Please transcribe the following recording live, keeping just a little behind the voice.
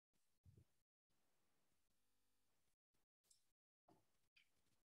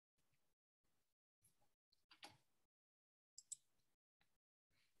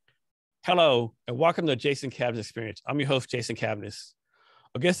Hello, and welcome to Jason Cabin's Experience. I'm your host, Jason Cabnis.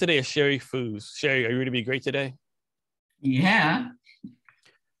 Our guest today is Shari Foos. Shari, are you ready to be great today? Yeah.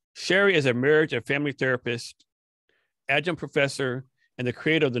 Shari is a marriage and family therapist, adjunct professor, and the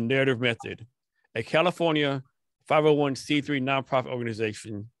creator of the Narrative Method, a California 501c3 nonprofit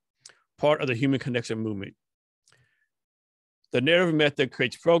organization, part of the Human Connection movement. The Narrative Method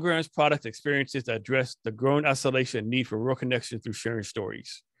creates programs, products, experiences that address the growing isolation and need for real connection through sharing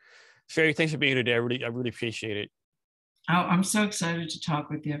stories. Shari, thanks for being here today. I really appreciate it. Oh, I'm so excited to talk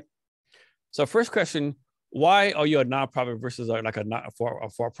with you. So first question, why are you a nonprofit versus a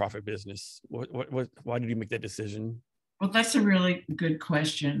for-profit business? Why did you make that decision? Well, that's a really good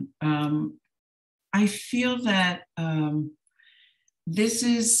question. I feel that this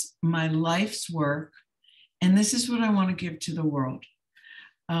is my life's work, and this is what I want to give to the world.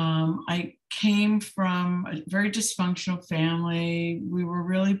 I came from a very dysfunctional family. We were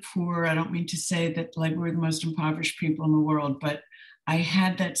really poor. I don't mean to say that like we're the most impoverished people in the world, but I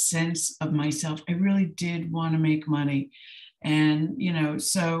had that sense of myself. I really did want to make money. And,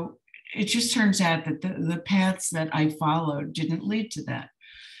 so it just turns out that the paths that I followed didn't lead to that.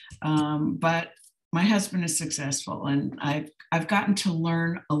 But my husband is successful, and I've gotten to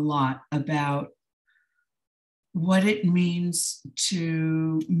learn a lot about what it means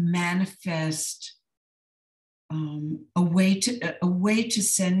to manifest a way to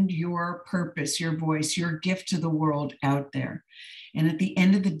send your purpose, your voice, your gift to the world out there. And at the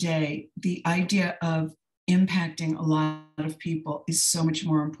end of the day, the idea of impacting a lot of people is so much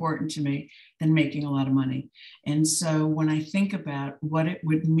more important to me than making a lot of money. And so when I think about what it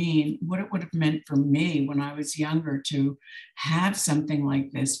would mean, what it would have meant for me when I was younger to have something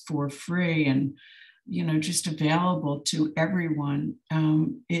like this for free and just available to everyone.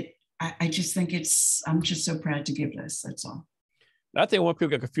 I just think I'm just so proud to give this, that's all. I think what people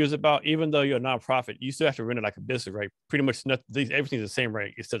get confused about, even though you're a nonprofit, you still have to run it like a business, right? Pretty much everything's the same,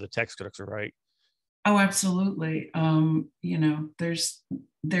 right? It's still the tax structure, right? Oh, absolutely.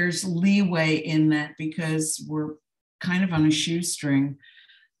 There's leeway in that because we're kind of on a shoestring.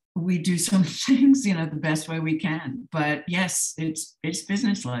 We do some things, the best way we can. But yes, it's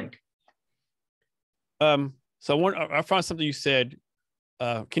business-like. So I found something you said.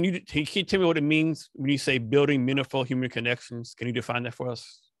 Can you tell me what it means when you say building meaningful human connections? Can you define that for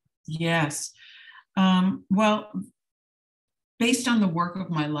us? Yes. Well, based on the work of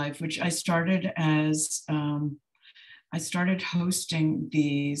my life, which I started as, I started hosting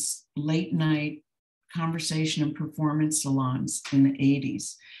these late night conversation and performance salons in the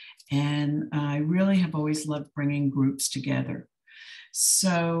 80s. And I really have always loved bringing groups together.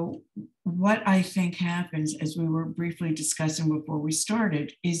 So what I think happens, as we were briefly discussing before we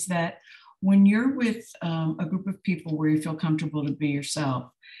started, is that when you're with a group of people where you feel comfortable to be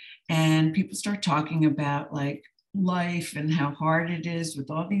yourself, and people start talking about like life and how hard it is with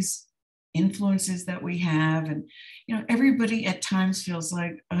all these influences that we have, and everybody at times feels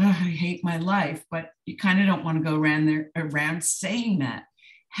like, oh, I hate my life, but you kind of don't want to go around saying that.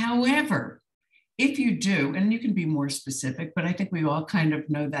 However, if you do, and you can be more specific, but I think we all kind of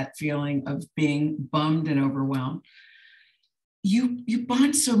know that feeling of being bummed and overwhelmed. You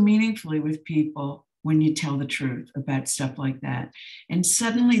bond so meaningfully with people when you tell the truth about stuff like that. And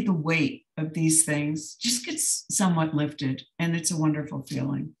suddenly the weight of these things just gets somewhat lifted, and it's a wonderful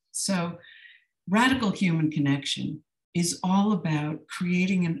feeling. So radical human connection is all about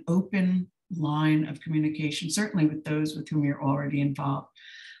creating an open line of communication, certainly with those with whom you're already involved,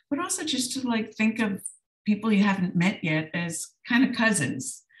 but also just to think of people you haven't met yet as kind of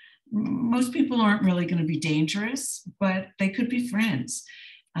cousins. Most people aren't really going to be dangerous, but they could be friends.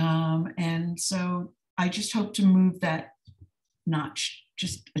 And so I just hope to move that notch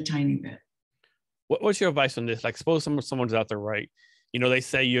just a tiny bit. What's your advice on this? Like, suppose someone's out there, right? They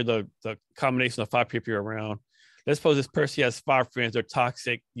say you're the combination of 5 people you're around. Let's suppose this person has 5 friends. They're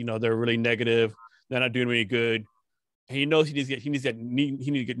toxic. They're really negative. They're not doing any good. And he knows he needs to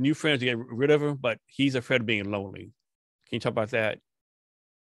get new friends to get rid of them, but he's afraid of being lonely. Can you talk about that?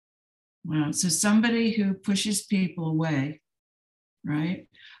 Wow. So somebody who pushes people away, right,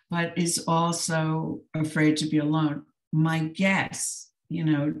 but is also afraid to be alone. My guess,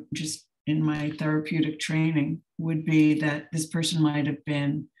 just in my therapeutic training, would be that this person might have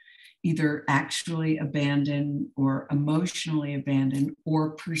been either actually abandoned or emotionally abandoned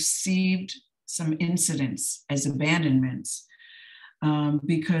or perceived some incidents as abandonments.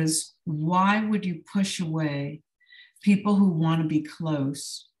 Because why would you push away people who want to be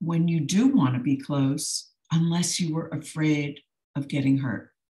close when you do want to be close, unless you were afraid of getting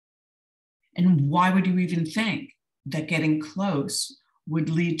hurt? And why would you even think that getting close would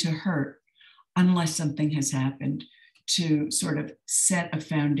lead to hurt unless something has happened to sort of set a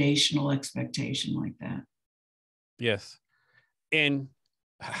foundational expectation like that. Yes. And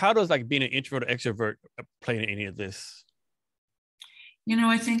how does like being an introvert or extrovert play in any of this?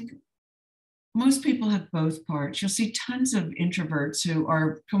 I think most people have both parts. You'll see tons of introverts who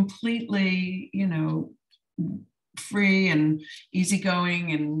are completely, free and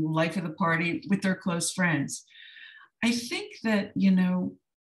easygoing and life of the party with their close friends. I think that,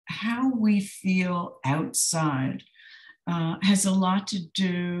 how we feel outside has a lot to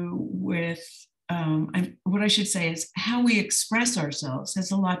do with, what I should say is how we express ourselves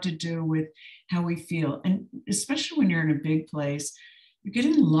has a lot to do with how we feel. And especially when you're in a big place, you're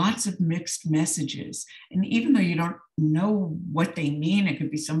getting lots of mixed messages. And even though you don't know what they mean, it could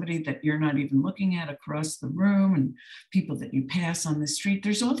be somebody that you're not even looking at across the room and people that you pass on the street.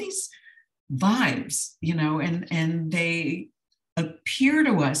 There's all these vibes, and they appear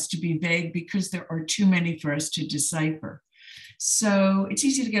to us to be vague because there are too many for us to decipher. So it's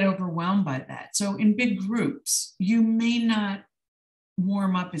easy to get overwhelmed by that. So in big groups, you may not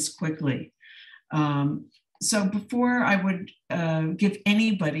warm up as quickly. So before I would give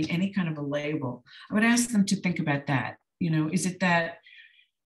anybody any kind of a label, I would ask them to think about that. Is it that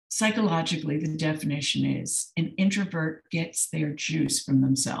psychologically the definition is an introvert gets their juice from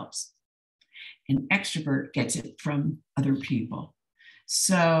themselves, an extrovert gets it from other people.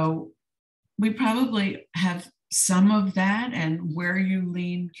 So we probably have some of that, and where you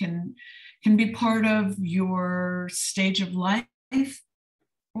lean can be part of your stage of life,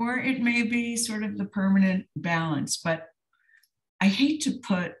 or it may be sort of the permanent balance. But I hate to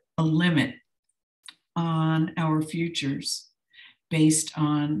put a limit on our futures based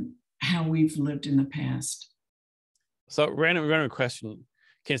on how we've lived in the past. So random question.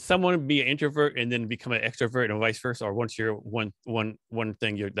 Can someone be an introvert and then become an extrovert and vice versa? Or once you're one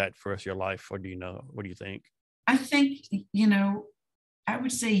thing, you're that for the rest of your life? Or do you know? What do you think? I think, I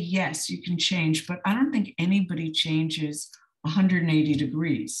would say yes, you can change, but I don't think anybody changes 180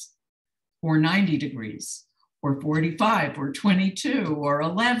 degrees or 90 degrees or 45 or 22 or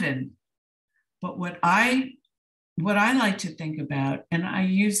 11. But what I like to think about, and I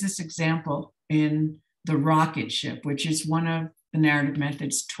use this example in the rocket ship, which is one of the narrative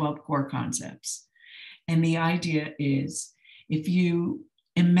method's 12 core concepts. And the idea is, if you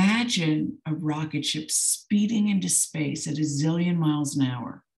imagine a rocket ship speeding into space at a zillion miles an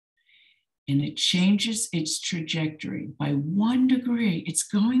hour, and it changes its trajectory by 1 degree, it's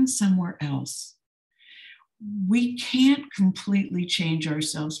going somewhere else. We can't completely change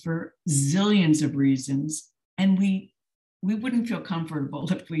ourselves for zillions of reasons, and we wouldn't feel comfortable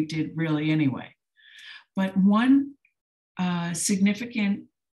if we did really anyway. But one significant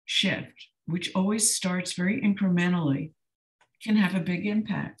shift, which always starts very incrementally, can have a big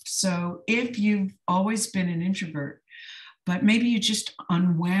impact. So if you've always been an introvert, but maybe you just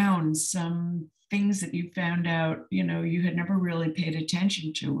unwound some things that you found out, you had never really paid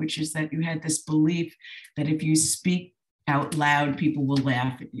attention to, which is that you had this belief that if you speak out loud, people will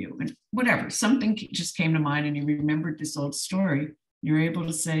laugh at you, and whatever, something just came to mind and you remembered this old story. You're able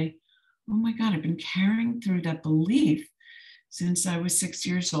to say, oh my God, I've been carrying through that belief since I was 6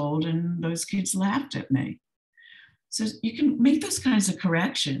 years old and those kids laughed at me. So you can make those kinds of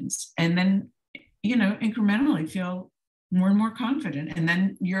corrections and then, incrementally feel more and more confident. And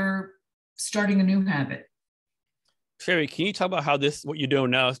then you're starting a new habit. Shari, can you talk about how what you're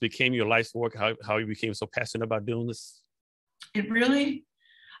doing now has became your life's work, how you became so passionate about doing this?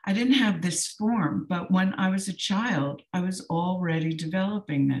 I didn't have this form, but when I was a child, I was already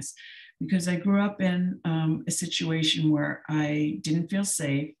developing this because I grew up in a situation where I didn't feel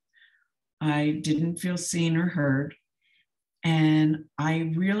safe. I didn't feel seen or heard. And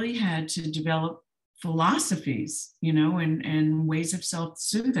I really had to develop philosophies, and ways of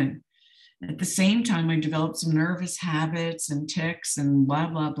self-soothing. At the same time, I developed some nervous habits and tics and blah,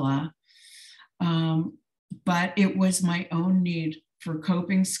 blah, blah. But it was my own need for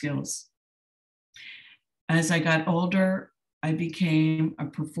coping skills. As I got older, I became a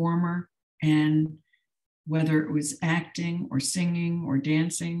performer, and whether it was acting or singing or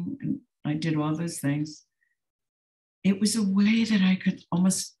dancing, and I did all those things, it was a way that I could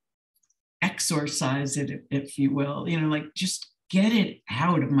almost exorcise it, if you will, like just get it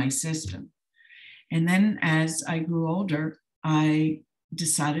out of my system. And then as I grew older, I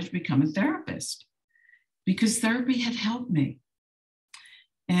decided to become a therapist because therapy had helped me.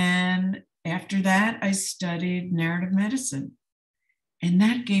 And after that, I studied narrative medicine. And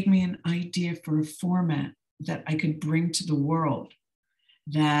that gave me an idea for a format that I could bring to the world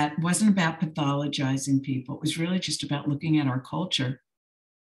that wasn't about pathologizing people. It was really just about looking at our culture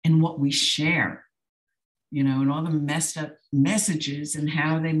and what we share, and all the messed up messages and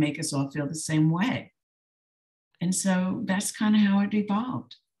how they make us all feel the same way. And so that's kind of how it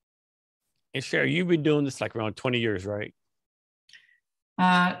evolved. And Shari, you've been doing this like around 20 years, right?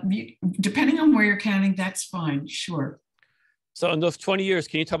 Depending on where you're counting, that's fine, sure. So in those 20 years,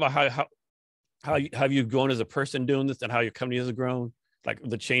 can you talk about how you've grown as a person doing this and how your company has grown, like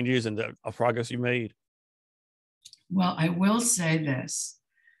the changes and the progress you made? Well, I will say this,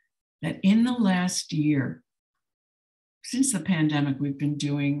 that in the last year, since the pandemic, we've been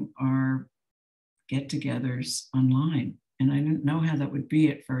doing our get-togethers online. And I didn't know how that would be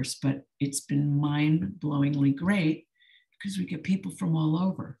at first, but it's been mind-blowingly great because we get people from all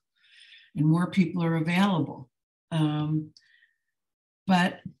over and more people are available.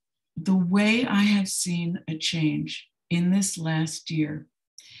 But the way I have seen a change in this last year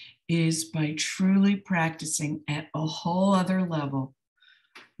is by truly practicing at a whole other level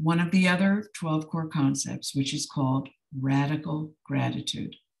one of the other 12 core concepts, which is called radical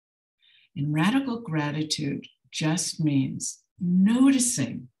gratitude. And radical gratitude just means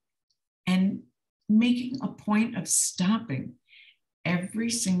noticing and making a point of stopping every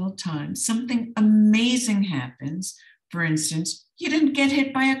single time something amazing happens. For instance, you didn't get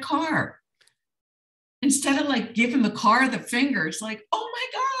hit by a car. Instead of like giving the car the finger, it's like, oh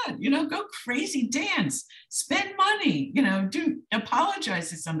my God, go crazy, dance, spend money, apologize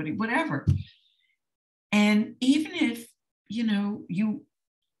to somebody, whatever. And even if, you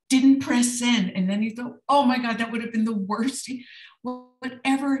didn't press send and then you thought, oh my God, that would have been the worst. Well,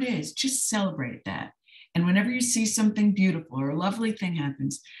 whatever it is, just celebrate that. And whenever you see something beautiful or a lovely thing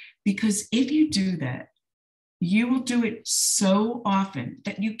happens, because if you do that, you will do it so often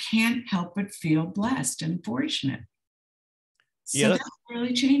that you can't help but feel blessed and fortunate. So that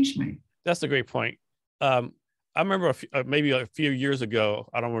really changed me. That's a great point. I remember maybe a few years ago,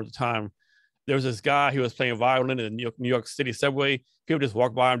 I don't remember the time, there was this guy who was playing violin in the New York City subway. People just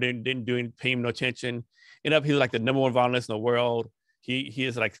walked by him, didn't do any, pay him no attention. Ended up, he was like the #1 violinist in the world. He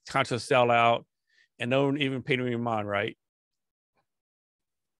is like conscious sellout, and no one even paid him any mind, right?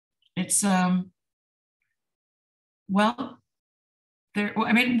 It's well,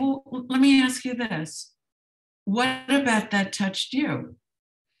 let me ask you this. What about that touched you?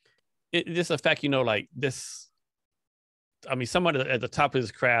 It just a fact, like this. I mean, someone at the top of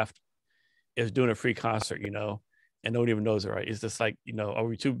his craft is doing a free concert, and no one even knows it, right? It's just like, are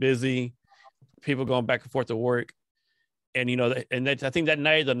we too busy? People going back and forth to work. And, I think that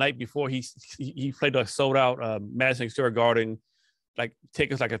night, the night before, he played a sold out Madison Square Garden, like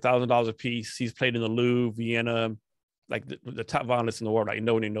tickets like $1,000 a piece. He's played in the Louvre, Vienna, like the top violinists in the world. Like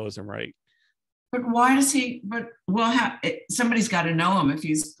nobody knows him, right? But why does he? Somebody's got to know him if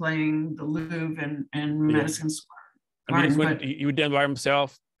he's playing the Louvre and Madison Square Garden. I mean, he was done by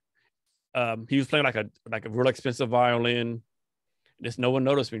himself. He was playing like a real expensive violin. Just no one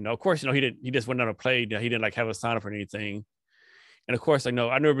noticed me. No, of course, he just went down and played. He didn't like have a sign up or anything. And of course, I know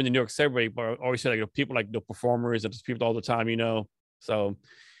I've never been to New York subway, but I always say like people like the performers and just people all the time, So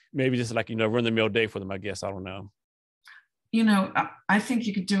maybe just like run the mill day for them, I guess. I don't know. I think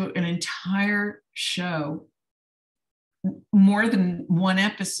you could do an entire show, more than one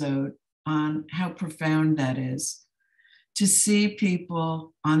episode, on how profound that is to see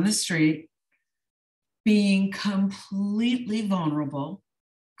people on the street being completely vulnerable,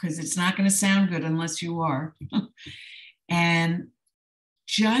 because it's not going to sound good unless you are, and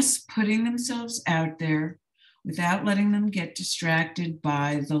just putting themselves out there without letting them get distracted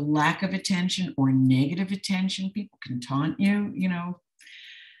by the lack of attention or negative attention. People can taunt you,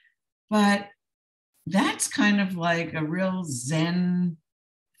 but that's kind of like a real Zen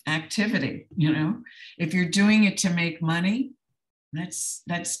activity, If you're doing it to make money, that's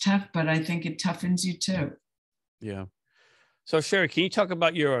tough, but I think it toughens you too. Yeah. So Shari, can you talk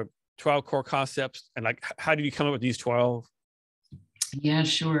about your 12 core concepts and like how did you come up with these 12? Yeah,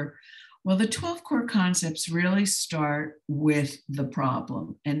 sure. Well, the 12 core concepts really start with the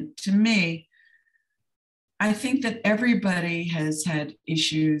problem. And to me, I think that everybody has had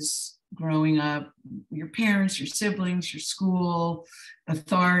issues growing up, your parents, your siblings, your school,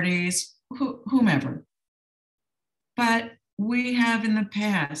 authorities, whomever. But we have in the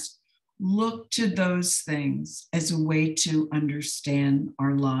past looked to those things as a way to understand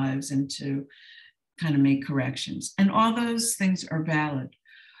our lives and to kind of make corrections. And all those things are valid.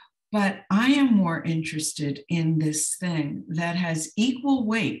 But I am more interested in this thing that has equal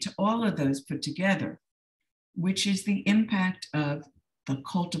weight to all of those put together, which is the impact of the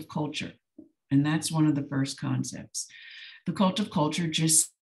cult of culture. And that's one of the first concepts. The cult of culture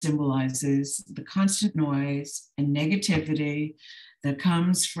just symbolizes the constant noise and negativity that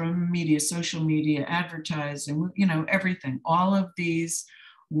comes from media, social media, advertising, everything, all of these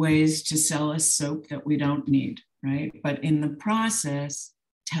ways to sell us soap that we don't need, right? But in the process,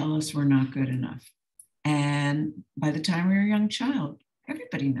 tell us we're not good enough. And by the time we're a young child,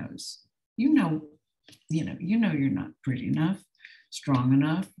 everybody knows, you're not pretty enough, strong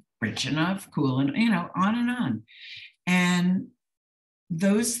enough, rich enough, cool, and on and on. And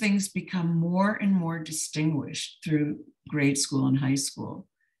those things become more and more distinguished through grade school and high school.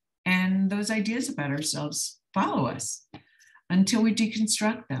 And those ideas about ourselves follow us until we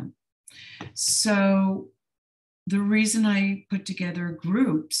deconstruct them. So the reason I put together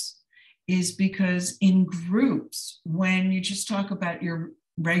groups is because in groups, when you just talk about your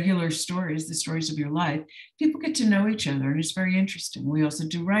regular stories, the stories of your life, people get to know each other, and it's very interesting. We also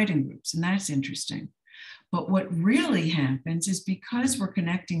do writing groups, and that's interesting. But what really happens is because we're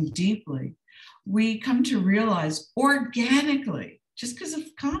connecting deeply, we come to realize organically, just because of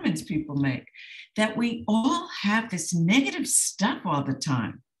comments people make, that we all have this negative stuff all the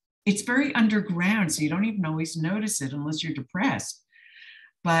time. It's very underground, so you don't even always notice it unless you're depressed.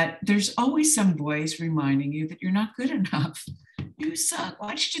 But there's always some voice reminding you that you're not good enough. You suck.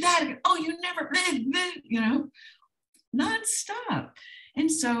 Why'd you do that? Oh, you never, nonstop.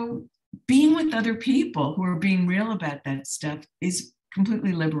 And so being with other people who are being real about that stuff is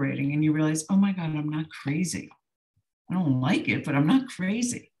completely liberating. And you realize, oh my God, I'm not crazy. I don't like it, but I'm not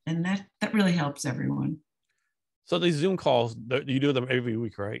crazy. And that really helps everyone. So these Zoom calls, you do them every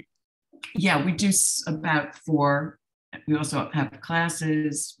week, right? Yeah, we do about 4. We also have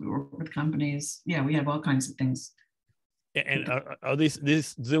classes. We work with companies. Yeah, we have all kinds of things. And are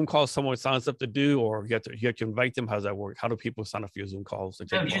these Zoom calls someone signs up to do, or you have to invite them? How does that work? How do people sign up for your Zoom calls to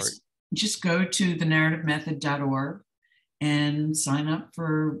take part? Just go to thenarrativemethod.org and sign up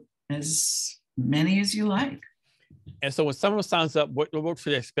for as many as you like. And so when someone signs up, what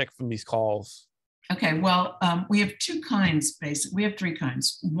should they expect from these calls? Okay, well, we have 2 kinds, basically. We have 3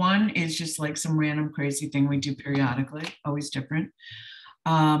 kinds. One is just like some random crazy thing we do periodically, always different.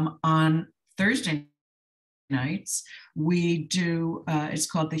 On Thursday nights, we do, it's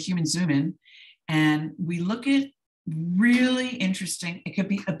called the Human Zoom In, and we look at really interesting, it could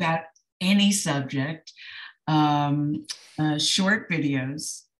be about any subject, short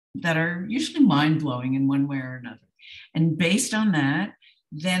videos that are usually mind-blowing in one way or another. And based on that,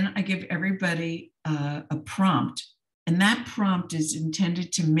 then I give everybody a prompt. And that prompt is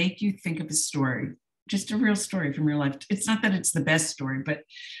intended to make you think of a story, just a real story from your life. It's not that it's the best story, but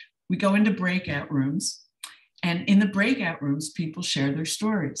we go into breakout rooms. And in the breakout rooms, people share their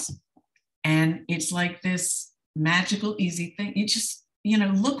stories. And it's like this magical, easy thing. You just,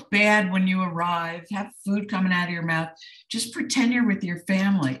 look bad when you arrive, have food coming out of your mouth, just pretend you're with your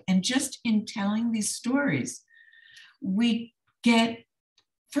family. And just in telling these stories, we get,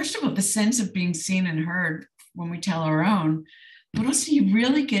 first of all, the sense of being seen and heard when we tell our own, but also you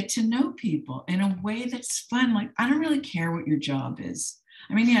really get to know people in a way that's fun. Like, I don't really care what your job is.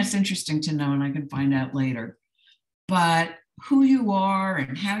 I mean, yeah, it's interesting to know, and I can find out later, but who you are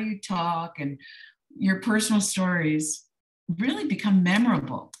and how you talk and your personal stories really become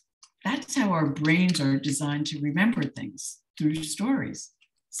memorable. That's how our brains are designed to remember things, through stories.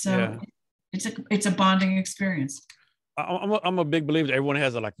 So yeah. It's a bonding experience. I'm a big believer that everyone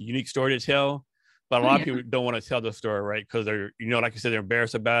has a unique story to tell, but a lot of people don't want to tell the story, right? Because they're, like you said, they're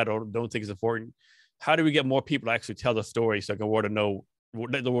embarrassed about it or don't think it's important. How do we get more people to actually tell the story so they will know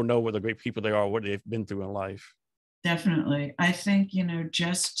what the great people they are, what they've been through in life? Definitely. I think,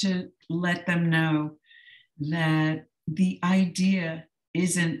 just to let them know that the idea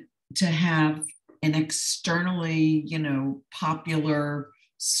isn't to have an externally, popular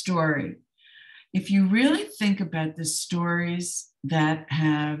story. If you really think about the stories that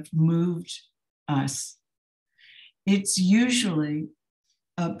have moved us, it's usually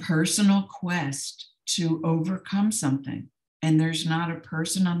a personal quest to overcome something. And there's not a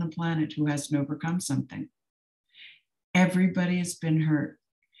person on the planet who hasn't overcome something. Everybody has been hurt.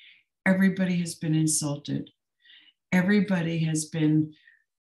 Everybody has been insulted. Everybody has been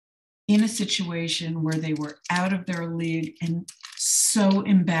in a situation where they were out of their league and so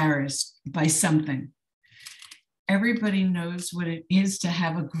embarrassed by something. Everybody knows what it is to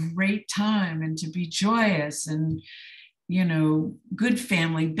have a great time and to be joyous and, good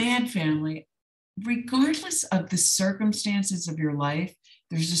family, bad family. Regardless of the circumstances of your life,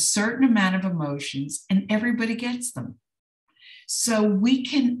 there's a certain amount of emotions and everybody gets them. So we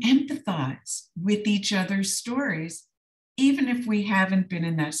can empathize with each other's stories, even if we haven't been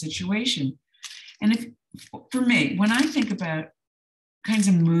in that situation. And for me, when I think about kinds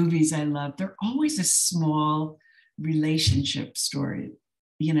of movies I love, they're always a small relationship story.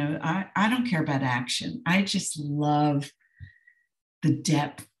 You know, I don't care about action. I just love the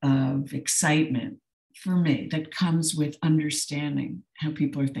depth of excitement for me that comes with understanding how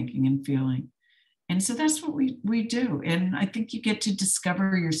people are thinking and feeling. And so that's what we do. And I think you get to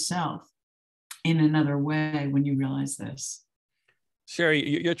discover yourself in another way when you realize this.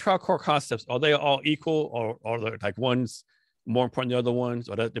 Shari, your trial core concepts, are they all equal, or are there like ones more important than the other ones,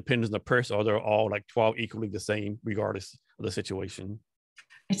 or that depends on the person, or they're all like 12 equally the same regardless of the situation?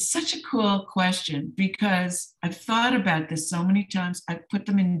 It's such a cool question because I've thought about this so many times. I've put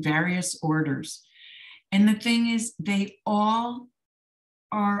them in various orders. And the thing is, they all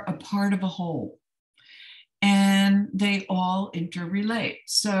are a part of a whole and they all interrelate.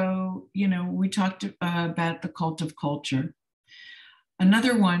 So, you know, we talked about the cult of culture.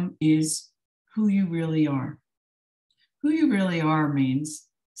 Another one is who you really are. Who you really are means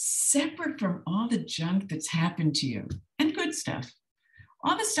separate from all the junk that's happened to you and good stuff,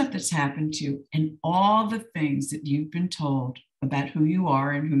 all the stuff that's happened to you and all the things that you've been told about who you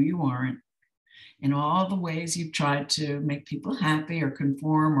are and who you aren't, and all the ways you've tried to make people happy or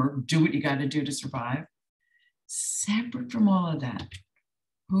conform or do what you got to do to survive. Separate from all of that,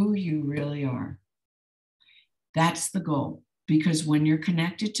 who you really are. That's the goal. Because when you're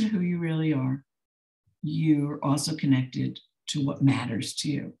connected to who you really are, you're also connected to what matters to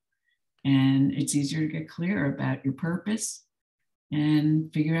you. And it's easier to get clear about your purpose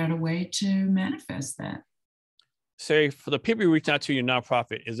and figure out a way to manifest that. Say, for the people who reach out to your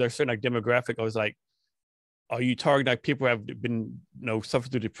nonprofit, is there a certain like demographic, or is like, are you targeting like people who have been, you know,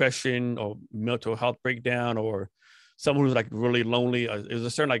 suffering through depression or mental health breakdown, or someone who's like really lonely? Is there a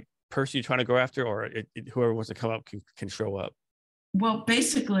certain like person you're trying to go after, or whoever wants to come up can show up? Well,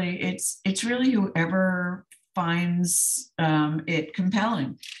 basically, it's really whoever finds it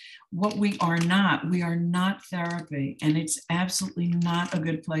compelling. What we are not therapy, and it's absolutely not a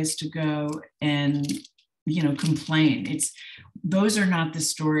good place to go and, you know, complain. Those are not the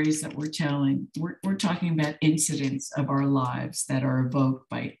stories that we're telling. We're talking about incidents of our lives that are evoked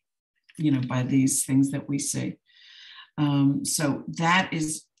by, you know, by these things that we see. So that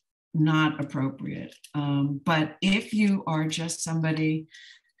is not appropriate. But if you are just somebody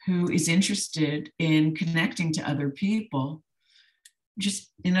who is interested in connecting to other people,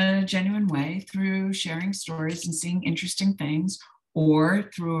 just in a genuine way through sharing stories and seeing interesting things, or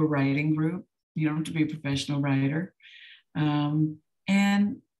through a writing group, you don't have to be a professional writer. And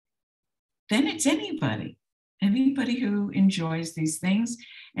then it's anybody who enjoys these things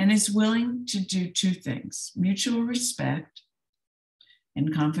and is willing to do two things: mutual respect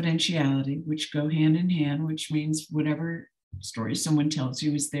and confidentiality, which go hand in hand, which means whatever story someone tells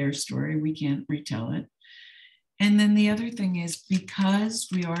you is their story. We can't retell it. And then the other thing is, because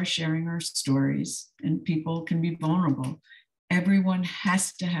we are sharing our stories and people can be vulnerable, everyone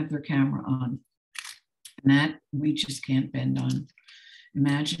has to have their camera on. And that we just can't bend on.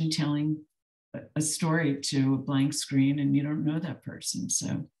 Imagine telling a story to a blank screen and you don't know that person.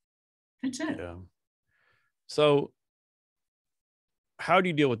 So that's it. Yeah. So how do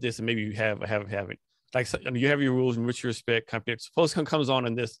you deal with this? And maybe you have it. Like, so, you have your rules in which you respect. Suppose someone comes on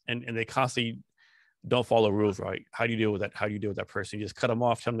in this and they constantly don't follow rules, right? How do you deal with that? How do you deal with that person? You just cut them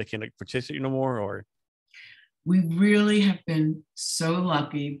off, tell them they can't like participate no more, or? We really have been so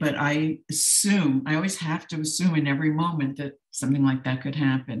lucky, but I always have to assume in every moment that something like that could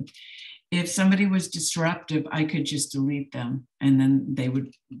happen. If somebody was disruptive, I could just delete them and then they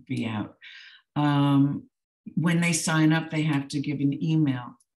would be out. When they sign up, they have to give an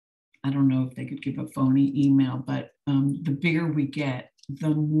email. I don't know if they could give a phony email, but the bigger we get,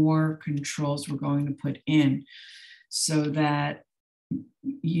 the more controls we're going to put in, so that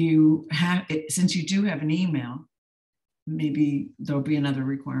you have, since you do have an email, maybe there'll be another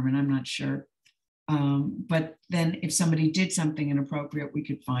requirement, I'm not sure. But then if somebody did something inappropriate, we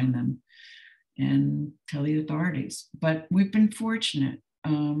could find them and tell the authorities. But we've been fortunate.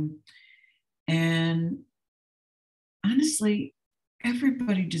 And honestly,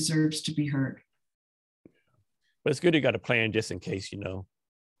 everybody deserves to be heard. But it's good you got a plan just in case, you know.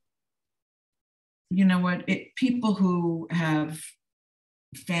 You know what? People who have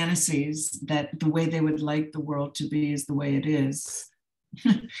fantasies that the way they would like the world to be is the way it is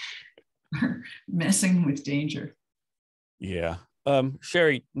are messing with danger. Yeah.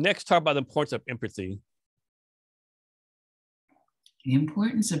 Shari, next talk about the importance of empathy. The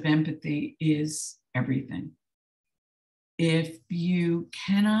importance of empathy is everything. If you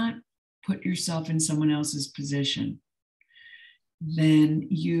cannot put yourself in someone else's position, then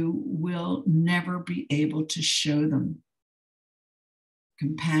you will never be able to show them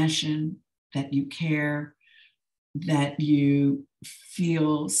compassion, that you care, that you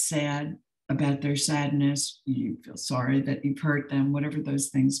feel sad about their sadness, you feel sorry that you've hurt them, whatever those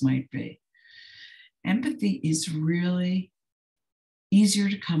things might be. Empathy is really easier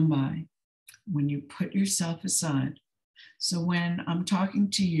to come by when you put yourself aside. So when I'm talking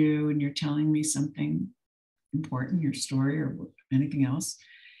to you and you're telling me something important, your story or anything else,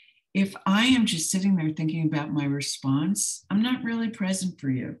 if I am just sitting there thinking about my response, I'm not really present for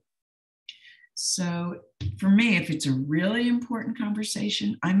you. So for me, if it's a really important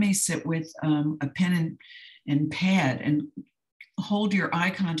conversation, I may sit with a pen and pad and hold your eye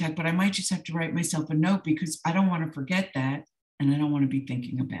contact, but I might just have to write myself a note because I don't want to forget that and I don't want to be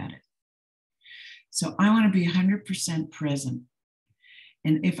thinking about it. So I want to be 100% present.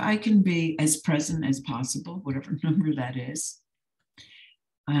 And if I can be as present as possible, whatever number that is,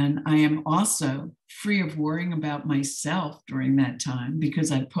 and I am also free of worrying about myself during that time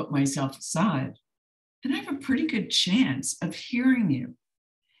because I put myself aside, then I have a pretty good chance of hearing you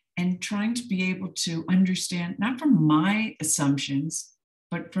and trying to be able to understand, not from my assumptions,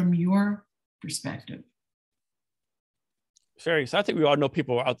 but from your perspective. Shari, so I think we all know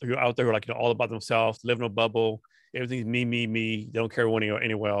people out there who are like, all about themselves, live in a bubble. Everything's me, me, me. They don't care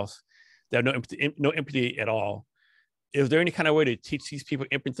anywhere else. They have no empathy at all. Is there any kind of way to teach these people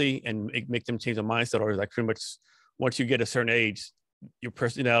empathy and make them change their mindset, or is like pretty much once you get a certain age, your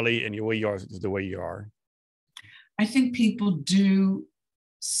personality and your way you are is the way you are? I think people do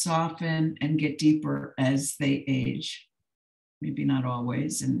soften and get deeper as they age. Maybe not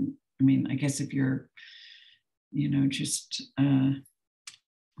always. And I mean, I guess if you're, just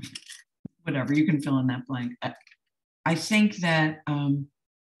whatever, you can fill in that blank. I think that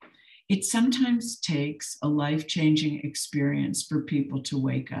it sometimes takes a life-changing experience for people to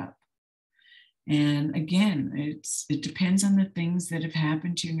wake up. And again, it depends on the things that have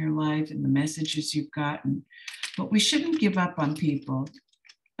happened to you in your life and the messages you've gotten. But we shouldn't give up on people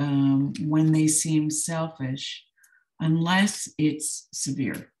when they seem selfish, unless it's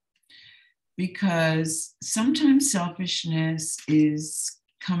severe. Because sometimes selfishness is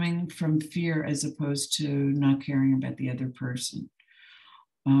coming from fear as opposed to not caring about the other person.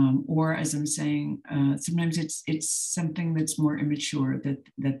 Or as I'm saying, sometimes it's something that's more immature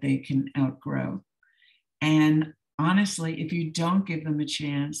that they can outgrow. And honestly, if you don't give them a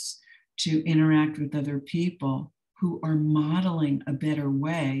chance to interact with other people who are modeling a better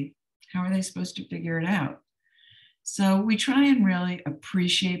way, how are they supposed to figure it out? So we try and really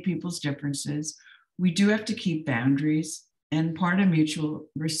appreciate people's differences. We do have to keep boundaries. And part of mutual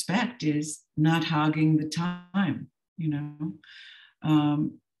respect is not hogging the time,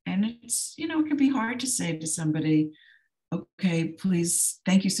 and it's, it can be hard to say to somebody, okay, please,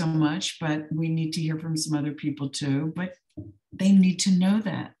 thank you so much, but we need to hear from some other people too. But they need to know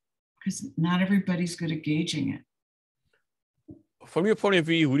that because not everybody's good at gauging it. From your point of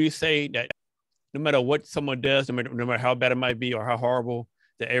view, would you say that no matter what someone does, no matter how bad it might be or how horrible,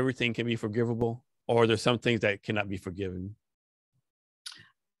 that everything can be forgivable? Or there's some things that cannot be forgiven?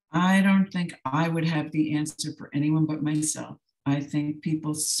 I don't think I would have the answer for anyone but myself. I think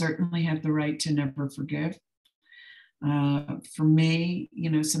people certainly have the right to never forgive. For me,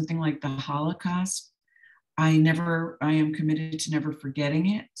 something like the Holocaust, I am committed to never forgetting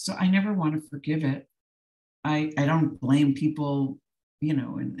it. So I never want to forgive it. I don't blame people,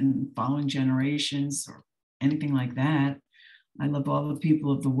 in following generations or anything like that. I love all the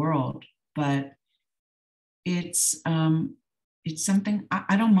people of the world, but it's something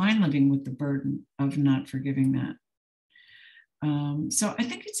I don't mind living with the burden of not forgiving that. So I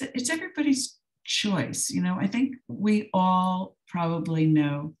think it's everybody's choice. I think we all probably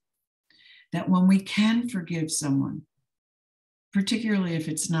know that when we can forgive someone, particularly if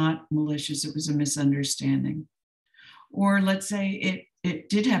it's not malicious, it was a misunderstanding, or let's say it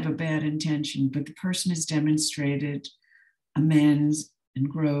did have a bad intention, but the person has demonstrated amends and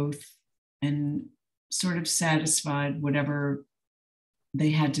growth and sort of satisfied whatever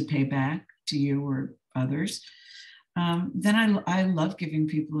they had to pay back to you or others, then I love giving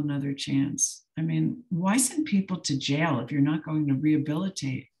people another chance. I mean, why send people to jail if you're not going to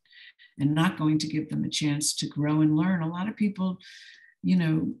rehabilitate and not going to give them a chance to grow and learn? A lot of people,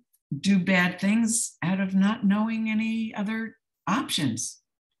 do bad things out of not knowing any other options.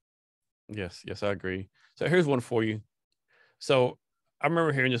 Yes, I agree. So here's one for you. So I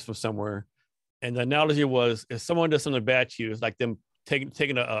remember hearing this from somewhere, and the analogy was if someone does something bad to you, it's like them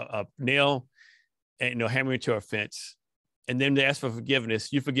taking a nail and hammering it to a fence, and then they ask for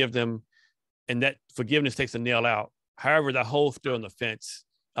forgiveness. You forgive them, and that forgiveness takes the nail out. However, the hole's still in the fence.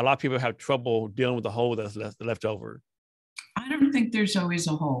 A lot of people have trouble dealing with the hole that's left over. I don't think there's always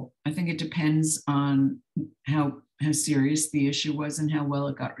a hole. I think it depends on how serious the issue was and how well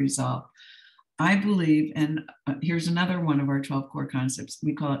it got resolved. I believe, and here's another one of our 12 core concepts.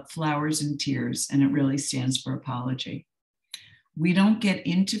 We call it flowers and tears, and it really stands for apology. We don't get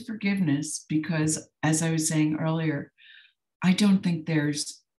into forgiveness because, as I was saying earlier, I don't think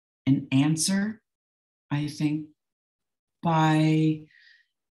there's an answer. I think by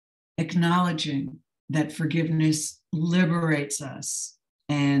acknowledging that forgiveness liberates us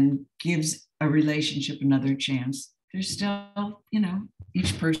and gives a relationship another chance, there's still,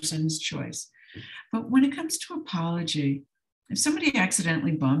 each person's choice. But when it comes to apology, if somebody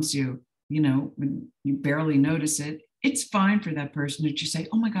accidentally bumps you, when you barely notice it, it's fine for that person to just say,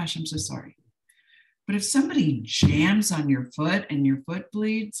 oh my gosh, I'm so sorry. But if somebody jams on your foot and your foot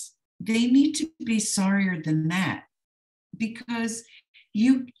bleeds, they need to be sorrier than that, because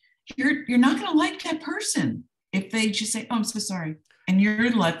you're not going to like that person if they just say, oh, I'm so sorry, and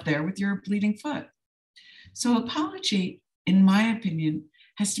you're left there with your bleeding foot. So apology, in my opinion,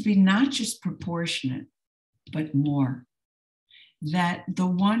 has to be not just proportionate, but more. That the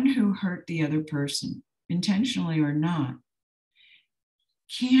one who hurt the other person, intentionally or not,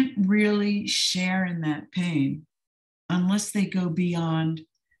 can't really share in that pain unless they go beyond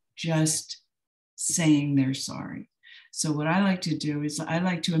just saying they're sorry. So what I like to do is I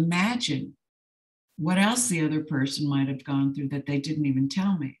like to imagine what else the other person might have gone through that they didn't even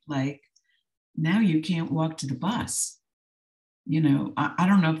tell me. Like, now you can't walk to the bus. I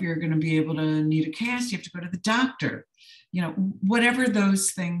don't know if you're going to be able to need a cast. You have to go to the doctor, whatever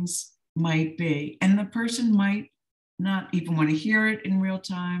those things might be. And the person might not even want to hear it in real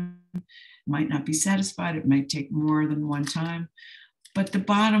time, might not be satisfied. It might take more than one time. But the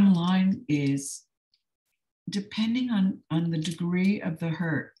bottom line is, depending on the degree of the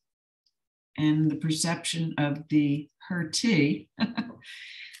hurt and the perception of the hurtee,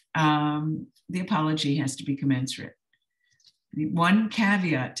 the apology has to be commensurate. The one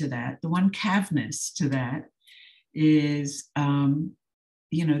caveat to that, the one cavness to that is,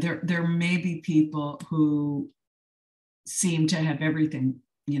 there may be people who seem to have everything,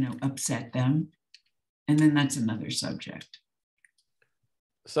 upset them. And then that's another subject.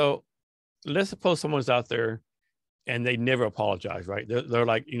 So let's suppose someone's out there and they never apologize, right? They're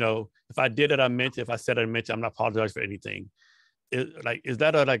like, if I did it, I meant it. If I said it, I meant it. I'm not apologizing for anything. Is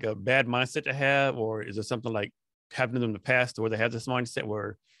that a bad mindset to have? Or is it something like happened to them in the past where they had this mindset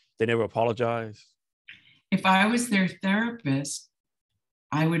where they never apologize? If I was their therapist,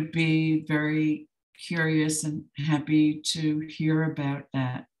 I would be very curious and happy to hear about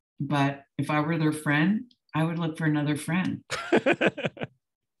that. But if I were their friend, I would look for another friend.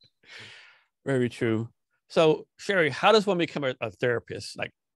 Very true. So, Shari, how does one become a therapist?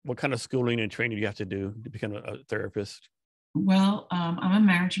 Like, what kind of schooling and training do you have to do to become a therapist? Well, I'm a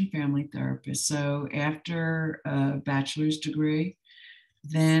marriage and family therapist. So after a bachelor's degree,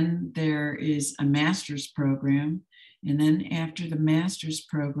 then there is a master's program. And then after the master's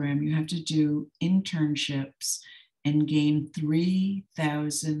program, you have to do internships and gain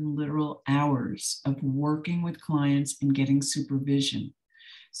 3,000 literal hours of working with clients and getting supervision.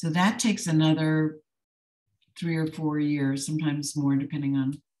 So that takes another 3 or 4 years, sometimes more, depending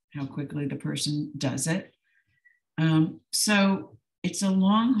on how quickly the person does it. So it's a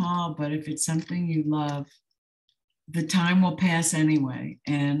long haul, but if it's something you love, the time will pass anyway,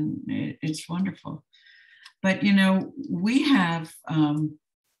 and it's wonderful. But, we have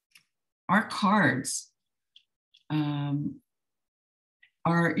our cards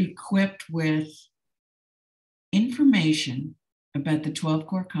are equipped with information about the 12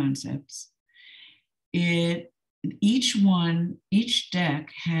 core concepts. Each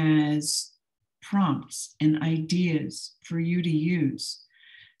deck has prompts and ideas for you to use.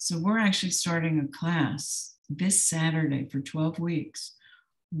 So we're actually starting a class this Saturday for 12 weeks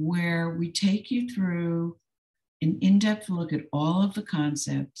where we take you through an in-depth look at all of the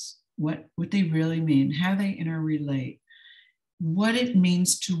concepts, what they really mean, how they interrelate, what it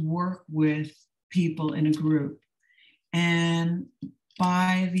means to work with people in a group. And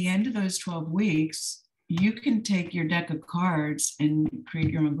by the end of those 12 weeks, you can take your deck of cards and create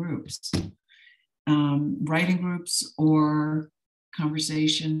your own groups. Writing groups or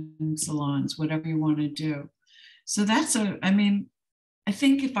conversation salons, whatever you want to do. So I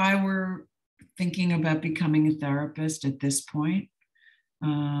think if I were thinking about becoming a therapist at this point,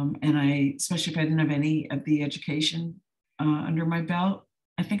 and especially if I didn't have any of the education under my belt,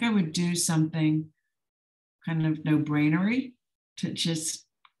 I think I would do something kind of no-brainery to just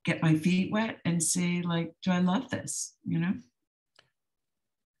get my feet wet and see, do I love this,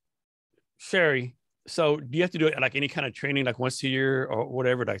 Shari, So do you have to do it like any kind of training, like once a year or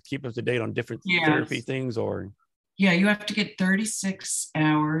whatever, to keep up to date on different therapy Yes. things or? Yeah, you have to get 36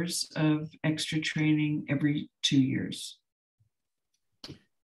 hours of extra training every 2 years.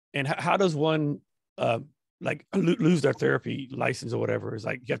 And how does one like lose their therapy license or whatever? Is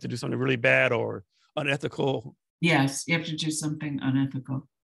like you have to do something really bad or unethical? Yes, you have to do something unethical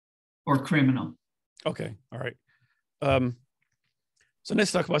or criminal. Okay, all right. Um, so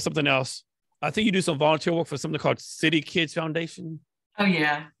let's talk about something else. I think you do some volunteer work for something called City Kids Foundation. Oh,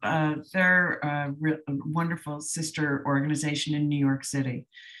 yeah. They're a wonderful sister organization in New York City.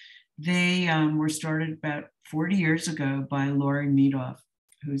 They were started about 40 years ago by Lori Meadoff,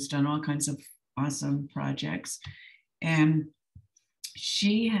 who's done all kinds of awesome projects. And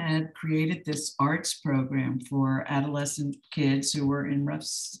she had created this arts program for adolescent kids who were in rough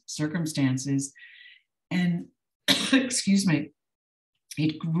circumstances. And, excuse me,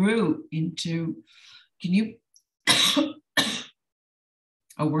 it grew into, can you,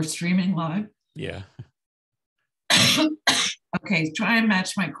 oh, we're streaming live? Yeah. Okay, try and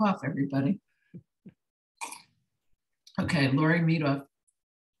match my cough, everybody. Okay, Lori Meadoff,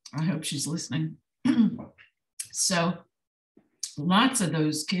 I hope she's listening. So lots of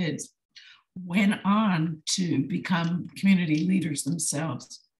those kids went on to become community leaders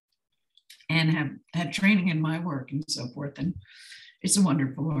themselves and have had training in my work and so forth. And it's a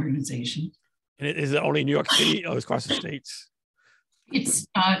wonderful organization. And is it only New York City or across the states? It's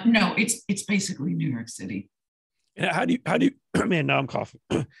no, it's basically New York City. And how do you man, now I'm coughing.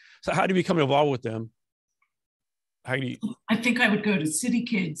 So how do you become involved with them? How do you? I think I would go to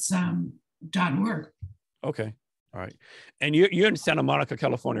citykids.org. Okay. All right. And you're in Santa Monica,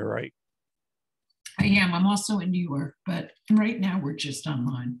 California, right? I am. I'm also in New York, but right now we're just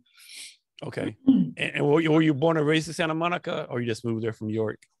online. Okay. And were you born and raised in Santa Monica or you just moved there from New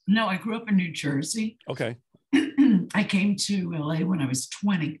York? No, I grew up in New Jersey. Okay. I came to LA when I was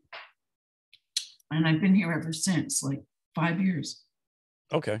 20. And I've been here ever since, like 5 years.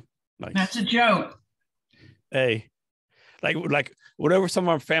 Okay. Nice. That's a joke. Hey, like whenever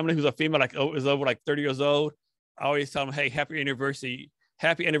someone family who's a female is over like 30 years old, I always tell them, hey, happy anniversary,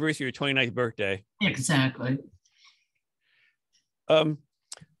 your 29th birthday. Exactly.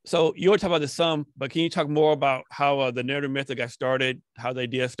 So you were talking about the sum, but can you talk more about how the narrative method got started, how the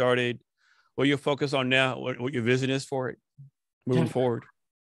idea started, what you're focused on now, what your vision is for it moving forward?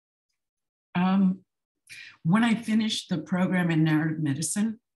 When I finished the program in narrative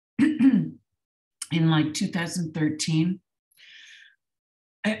medicine in like 2013,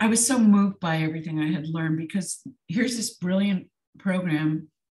 I was so moved by everything I had learned because here's this brilliant program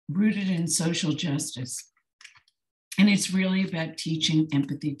rooted in social justice. And it's really about teaching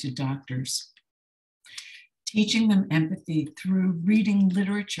empathy to doctors, teaching them empathy through reading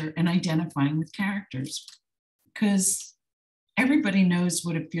literature and identifying with characters. Because everybody knows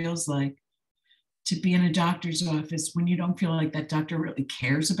what it feels like to be in a doctor's office when you don't feel like that doctor really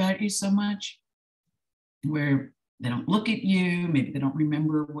cares about you so much, where they don't look at you, maybe they don't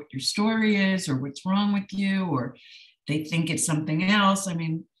remember what your story is or what's wrong with you, or they think it's something else. I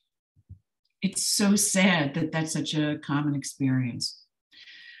mean, it's so sad that that's such a common experience.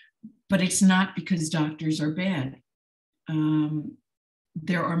 But it's not because doctors are bad.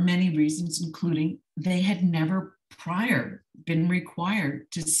 There are many reasons, including they had never prior been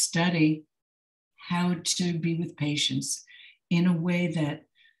required to study how to be with patients in a way that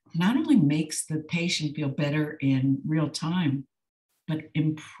not only makes the patient feel better in real time, but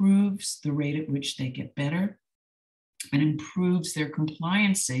improves the rate at which they get better and improves their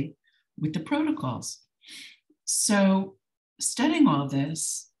compliancy with the protocols. So studying all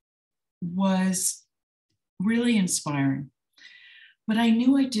this was really inspiring. But I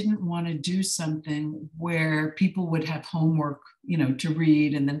knew I didn't want to do something where people would have homework, to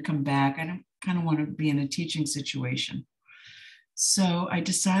read and then come back. I don't kind of want to be in a teaching situation. So I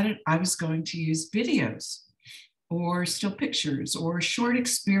decided I was going to use videos or still pictures or short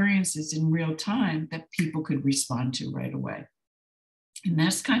experiences in real time that people could respond to right away. And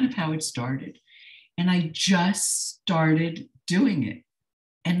that's kind of how it started. And I just started doing it.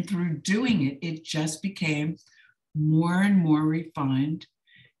 And through doing it, it just became more and more refined.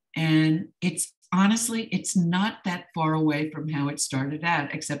 And it's honestly, it's not that far away from how it started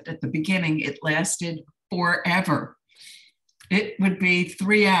out, except at the beginning, it lasted forever. It would be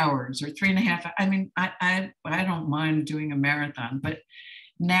 3 hours or 3.5. I mean, I don't mind doing a marathon, but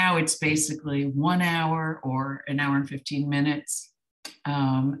now it's basically 1 hour or an hour and 15 minutes.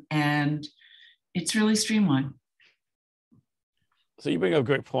 And it's really streamlined. So you bring up a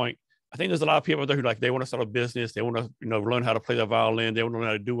great point. I think there's a lot of people out there who they want to start a business. They want to, learn how to play the violin. They want to learn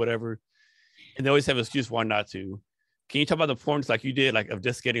how to do whatever. And they always have an excuse why not to. Can you talk about the importance, like you did, like of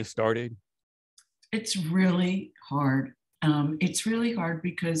just getting started? It's really hard. It's really hard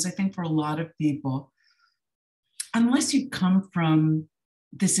because I think for a lot of people, unless you come from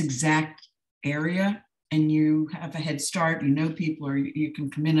this exact area and you have a head start, you know people, or you can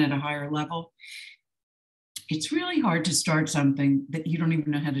come in at a higher level, it's really hard to start something that you don't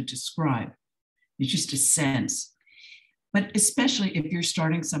even know how to describe. It's just a sense. But especially if you're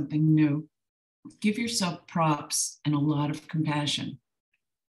starting something new, give yourself props and a lot of compassion,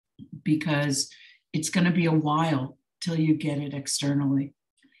 because it's going to be a while till you get it externally.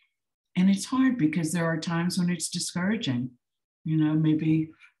 And it's hard because there are times when it's discouraging. You know,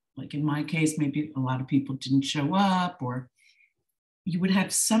 maybe like in my case, maybe a lot of people didn't show up, or you would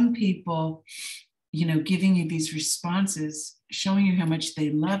have some people, you know, giving you these responses, showing you how much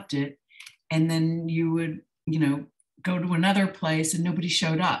they loved it. And then you would, you know, go to another place and nobody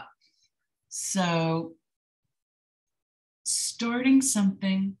showed up. So starting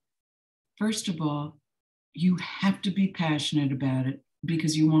something, first of all, you have to be passionate about it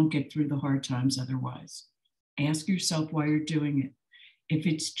because you won't get through the hard times otherwise. Ask yourself why you're doing it. If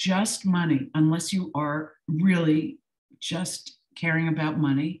it's just money, unless you are really just caring about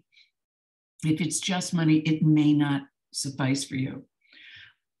money, if it's just money, it may not suffice for you.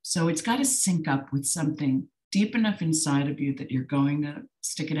 So it's got to sync up with something deep enough inside of you that you're going to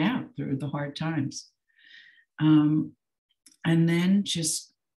stick it out through the hard times. And then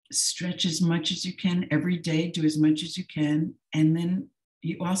just stretch as much as you can every day, do as much as you can. And then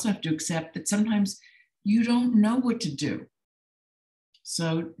you also have to accept that sometimes you don't know what to do.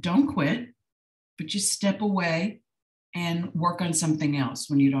 So don't quit, but just step away and work on something else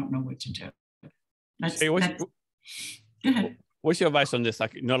when you don't know what to do. Go ahead. What's your advice on this?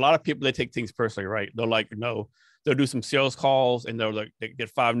 Like, you know, a lot of people, they take things personally, right? They're like, you know, they'll do some sales calls and they're like, they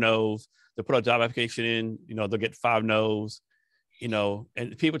get 5 no's. They'll put a job application in, you know, they'll get 5 no's, you know,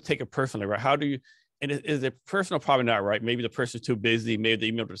 and people take it personally, right? How do you, and is it personal? Probably not, right? Maybe the person's too busy. Maybe the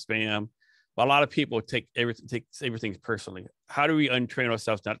email to spam. But a lot of people take everything personally. How do we untrain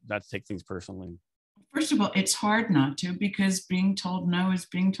ourselves not to take things personally? First of all, it's hard not to, because being told no is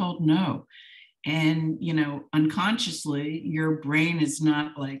being told no. And, you know, unconsciously, your brain is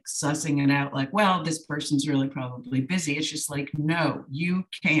not like sussing it out like, well, this person's really probably busy. It's just like, no, you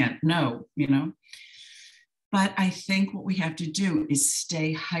can't, no, you know. But I think what we have to do is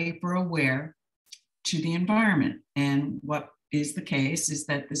stay hyper aware to the environment. And what is the case is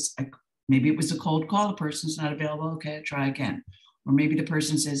that this, maybe it was a cold call, the person's not available, okay, try again. Or maybe the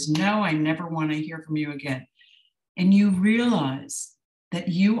person says, no, I never want to hear from you again. And you realize that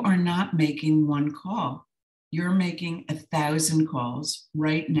you are not making one call. You're making 1,000 calls.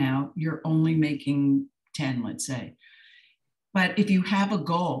 Right now, you're only making 10, let's say. But if you have a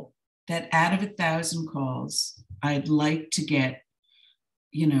goal that out of 1,000 calls, I'd like to get,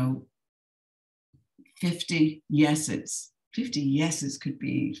 you know, 50 yeses. 50 yeses could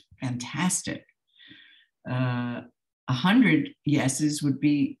be fantastic. 100 yeses would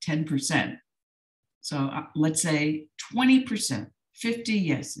be 10%. So let's say 20%. 50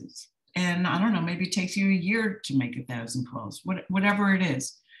 yeses. And I don't know, maybe it takes you a year to make 1,000 calls, whatever it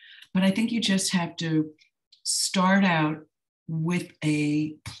is. But I think you just have to start out with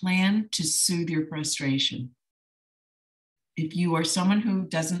a plan to soothe your frustration. If you are someone who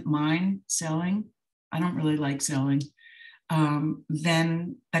doesn't mind selling, I don't really like selling,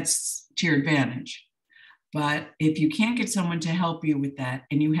 then that's to your advantage. But if you can't get someone to help you with that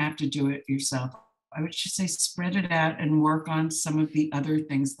and you have to do it yourself, I would just say spread it out and work on some of the other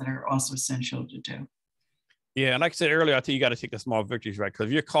things that are also essential to do. Yeah, and like I said earlier, I think you got to take the small victories, right? Because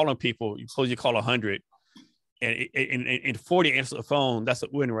if you're calling people, suppose you call 100, and 40 answer the phone, that's a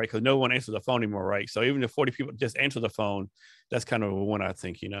win, right? Because no one answers the phone anymore, right? So even if 40 people just answer the phone, that's kind of a win, I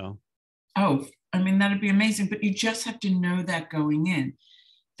think, you know. Oh, I mean, that'd be amazing. But you just have to know that going in,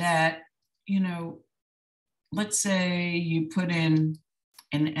 that, you know, let's say you put in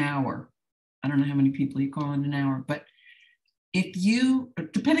an hour. I don't know how many people you call in an hour, but if you,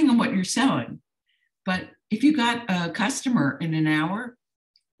 depending on what you're selling, but if you got a customer in an hour,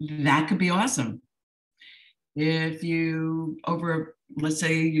 that could be awesome. If you let's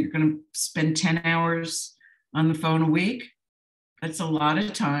say you're going to spend 10 hours on the phone a week, that's a lot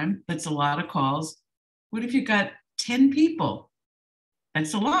of time. That's a lot of calls. What if you got 10 people?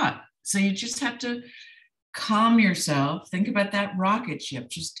 That's a lot. So you just have to calm yourself. Think about that rocket ship,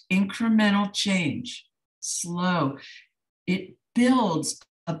 just incremental change, slow. It builds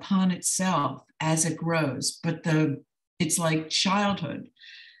upon itself as it grows, but it's like childhood,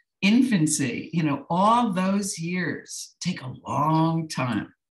 infancy, you know, all those years take a long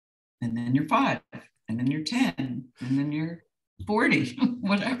time. and then you're 5, and then you're 10, and then you're 40,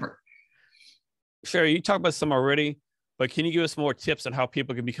 whatever. Shari, you talked about some already, but can you give us more tips on how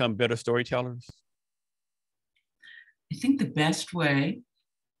people can become better storytellers? I think the best way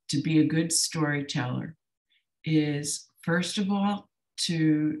to be a good storyteller is, first of all,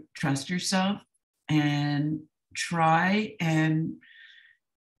 to trust yourself and try and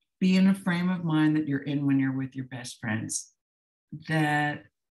be in a frame of mind that you're in when you're with your best friends. That,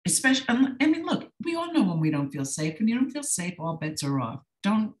 especially, I mean, look, we all know when we don't feel safe. When you don't feel safe, all bets are off.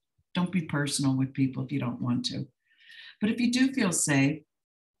 Don't be personal with people if you don't want to. But if you do feel safe,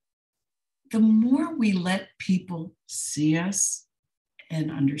 the more we let people see us and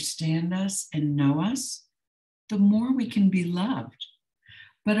understand us and know us, the more we can be loved.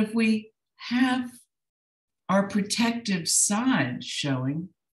 But if we have our protective side showing,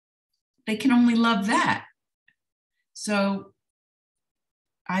 they can only love that. So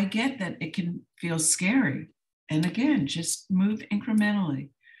I get that it can feel scary. And again, just move incrementally.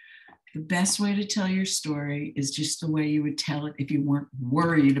 The best way to tell your story is just the way you would tell it if you weren't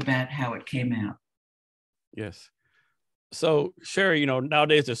worried about how it came out. Yes. So, Shari,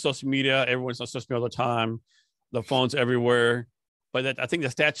 nowadays there's social media. Everyone's on social media all the time. The phone's everywhere. But I think the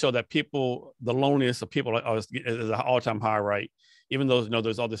stats show that the loneliness of people is an all-time high, right? Even though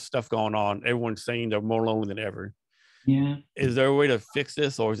there's all this stuff going on, everyone's saying they're more lonely than ever. Yeah. Is there a way to fix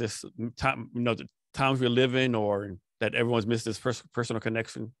this, or is this time, the times we live in, or that everyone's missed this personal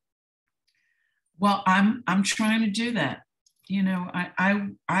connection? Well, I'm trying to do that.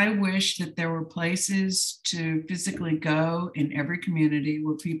 I wish that there were places to physically go in every community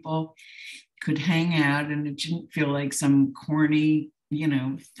where people could hang out and it didn't feel like some corny,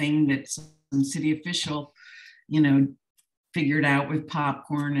 thing that some city official, figured out with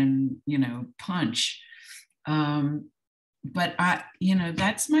popcorn and, punch. But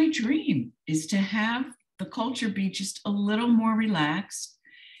that's my dream, is to have the culture be just a little more relaxed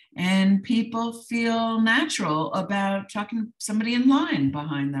and people feel natural about talking to somebody in line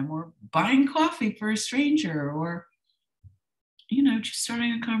behind them, or buying coffee for a stranger, or just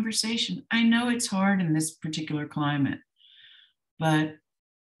starting a conversation. I know it's hard in this particular climate, but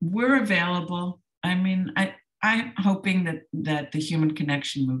we're available. I mean, I'm hoping that the human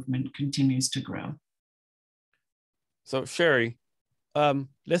connection movement continues to grow. So, Shari,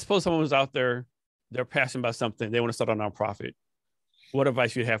 let's suppose someone was out there, they're passionate about something, they want to start a nonprofit. What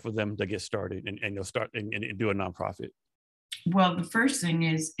advice you have for them to get started and you'll start and do a nonprofit? Well, the first thing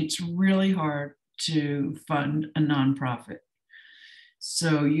is, it's really hard to fund a nonprofit.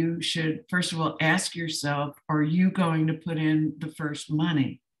 So you should, first of all, ask yourself, are you going to put in the first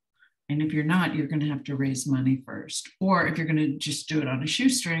money? And if you're not, you're going to have to raise money first. Or if you're going to just do it on a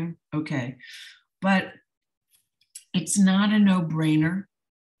shoestring, okay. But it's not a no-brainer.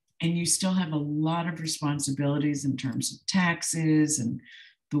 And you still have a lot of responsibilities in terms of taxes and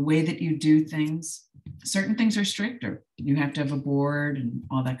the way that you do things. Certain things are stricter. You have to have a board and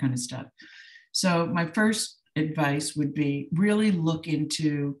all that kind of stuff. So my first advice would be, really look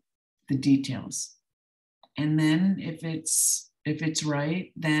into the details. And then if it's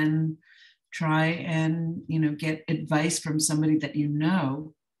right, then try and get advice from somebody that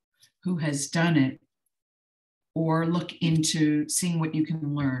who has done it, or look into seeing what you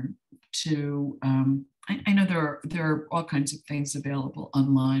can learn. I know there are all kinds of things available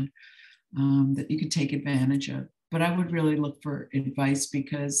online that you could take advantage of, but I would really look for advice,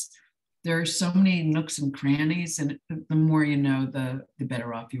 because there are so many nooks and crannies, and the more you know, the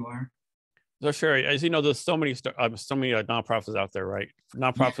better off you are. So, Shari, as you know, there's so many nonprofits out there, right?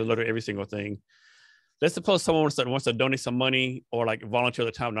 Nonprofits are literally every single thing. Let's suppose someone wants to donate some money or like volunteer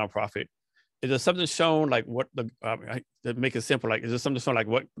at the time nonprofit. Is there something shown, like what to make it simple? Like, is there something shown like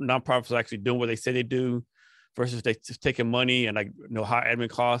what nonprofits are actually doing what they say they do, versus they just taking money and high admin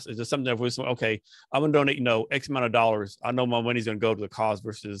costs? Is there something that was, okay, I'm gonna donate X amount of dollars, I know my money's gonna go to the cause,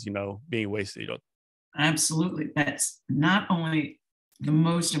 versus being wasted? Absolutely. That's not only the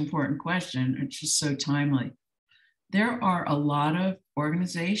most important question, it's just so timely. There are a lot of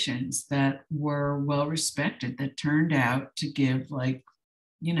organizations that were well respected that turned out to give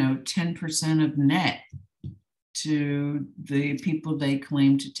 10% of net to the people they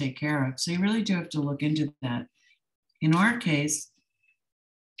claim to take care of. So you really do have to look into that. In our case,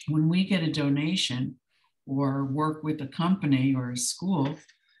 when we get a donation or work with a company or a school,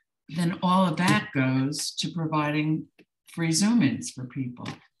 then all of that goes to providing free Zoom-ins for people.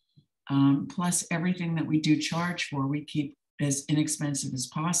 Plus everything that we do charge for, we keep as inexpensive as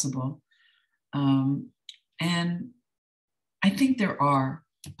possible. And I think there are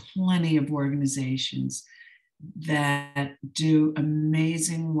plenty of organizations that do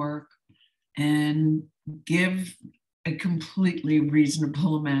amazing work and give a completely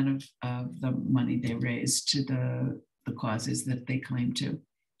reasonable amount of the money they raise to the causes that they claim to.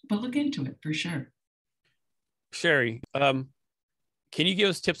 But look into it for sure. Shari, can you give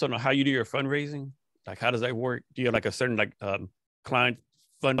us tips on how you do your fundraising? Like, how does that work? Do you have like a certain client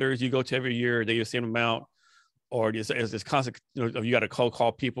funders you go to every year? They use the same amount, or is this constant? You got to cold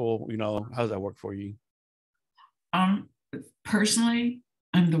call people. How does that work for you? Personally,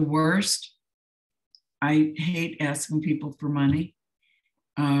 I'm the worst. I hate asking people for money.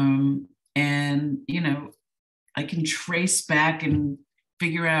 And, I can trace back and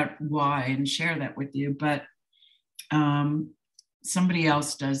figure out why and share that with you, but somebody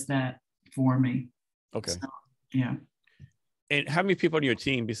else does that for me. Okay. So, yeah. And how many people on your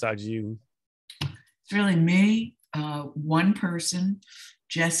team besides you? It's really me, one person,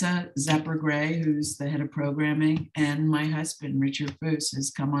 Jessa Zepper-Gray, who's the head of programming, and my husband, Richard Foos,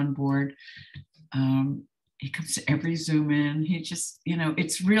 has come on board. He comes to every Zoom in. He just,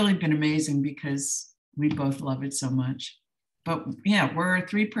 it's really been amazing because we both love it so much. But yeah, we're a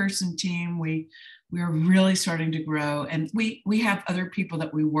 3-person team. We are really starting to grow, and we have other people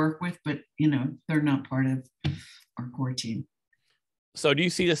that we work with, but they're not part of our core team. So do you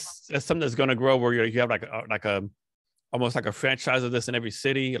see this as something that's going to grow, where you have like a almost like a franchise of this in every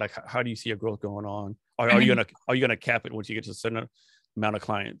city? Like, how do you see your growth going on? Or are you gonna cap it once you get to a certain amount of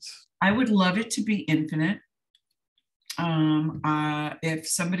clients? I would love it to be infinite. If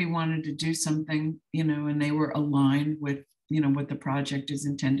somebody wanted to do something, and they were aligned with, what the project is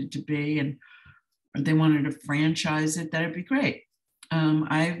intended to be, and they wanted to franchise it, that'd be great.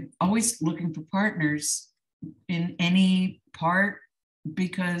 I'm always looking for partners in any part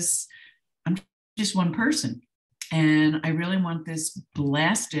because I'm just one person. And I really want this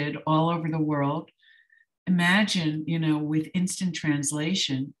blasted all over the world. Imagine, with instant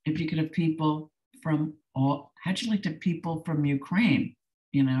translation, if you could have people from how'd you like to have people from Ukraine,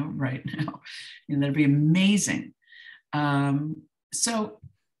 right now? That'd be amazing. So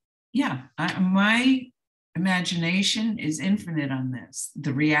yeah, my imagination is infinite on this.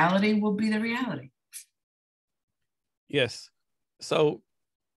 The reality will be the reality. Yes. So,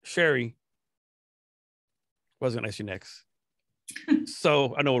 Shari, what was I going to ask you next?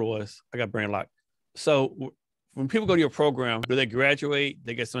 So I know what it was. I got brain locked. So when people go to your program, do they graduate?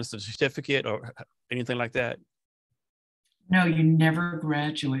 They get some certificate or anything like that? No, you never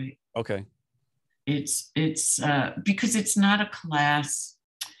graduate. Okay. It's because it's not a class.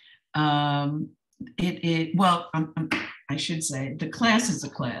 I should say the class is a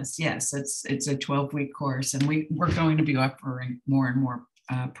class. Yes, it's a 12-week course, and we're going to be offering more and more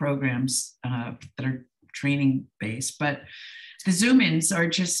programs that are training based. But the Zoom-ins are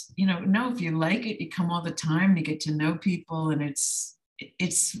just, if you like it, you come all the time, you get to know people, and it's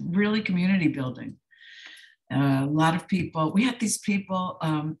really community building. A lot of people, we had these people,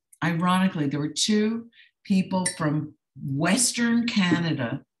 ironically, there were 2 people from Western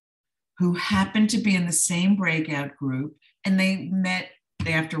Canada who happened to be in the same breakout group, and they met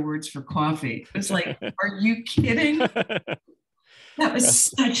afterwards for coffee. It was like, are you kidding? That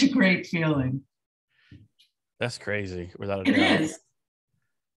was such a great feeling. That's crazy, without a doubt. It is.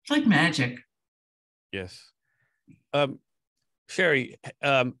 It's like magic. Yes. Shari,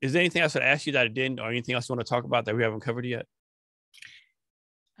 is there anything else I asked you that I didn't, or anything else you want to talk about that we haven't covered yet?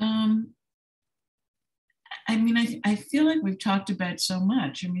 I feel like we've talked about so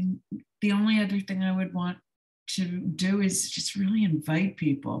much. The only other thing I would want to do is just really invite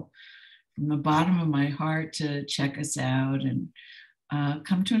people from the bottom of my heart to check us out and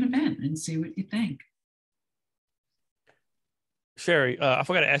come to an event and see what you think. Shari, I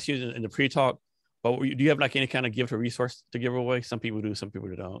forgot to ask you in the pre-talk, but do you have like any kind of gift or resource to give away? Some people do, some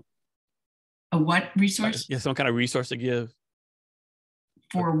people don't. A what resource? Yeah, some kind of resource to give.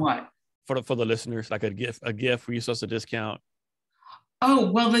 For what? For the listeners, like a gift, resource, a discount.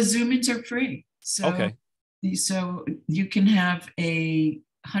 Oh, well, the Zoom-ins are free. So, okay. So you can have a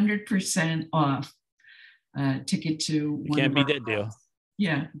 100% off ticket to one. Can't beat that deal.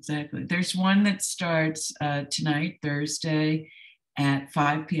 Yeah, exactly. There's one that starts tonight, Thursday, at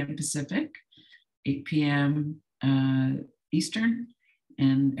 5 p.m. Pacific, 8 p.m. Eastern,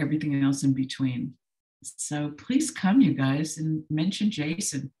 and everything else in between. So please come, you guys, and mention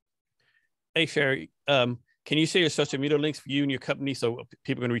Jason. Hey, Shari, can you share your social media links for you and your company so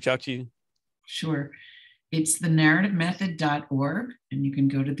people can reach out to you? Sure. It's thenarrativemethod.org, and you can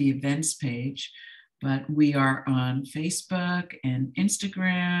go to the events page. But we are on Facebook and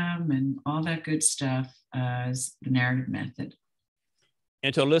Instagram and all that good stuff as The Narrative Method.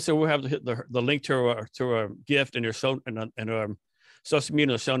 And to a listener, we'll have the link to our gift in your social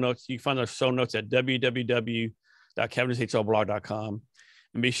media show notes. You can find our show notes at www.cabinetshlblog.com.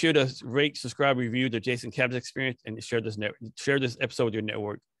 And be sure to rate, subscribe, review the Jason Cabinet Experience, and share this episode with your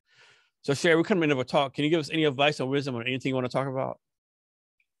network. So, Shari, we're coming into a talk. Can you give us any advice or wisdom on anything you want to talk about?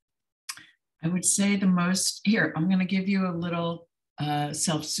 I would say I'm going to give you a little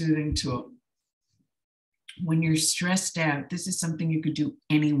self-soothing tool. When you're stressed out, this is something you could do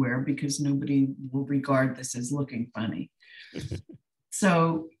anywhere because nobody will regard this as looking funny.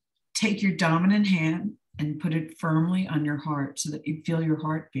 So take your dominant hand and put it firmly on your heart so that you feel your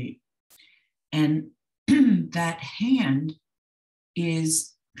heartbeat. And that hand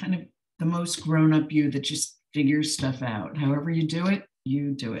is kind of the most grown-up you that just figures stuff out. However you do it,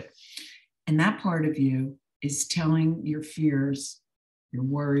 you do it. And that part of you is telling your fears, your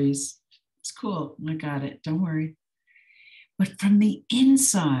worries, it's cool, I got it, don't worry. But from the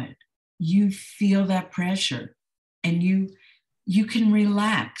inside, you feel that pressure and you can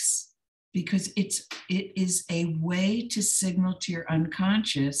relax because it is a way to signal to your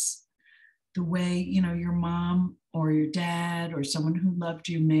unconscious the way, your mom or your dad or someone who loved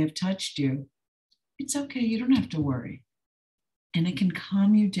you may have touched you. It's okay, you don't have to worry. And it can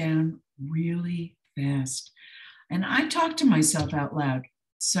calm you down really fast. And I talk to myself out loud.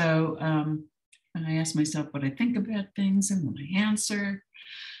 So and I ask myself what I think about things and then I answer.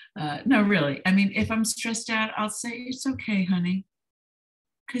 No, really. I mean, if I'm stressed out, I'll say, it's okay, honey.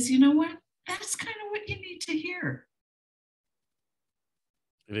 Because you know what? That's kind of what you need to hear.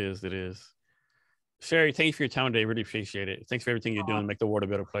 It is. Shari, thank you for your time today. Really appreciate it. Thanks for everything you're doing to make the world a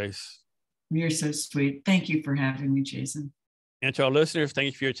better place. You're so sweet. Thank you for having me, Jason. And to our listeners, thank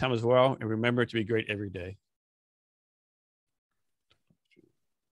you for your time as well. And remember to be great every day.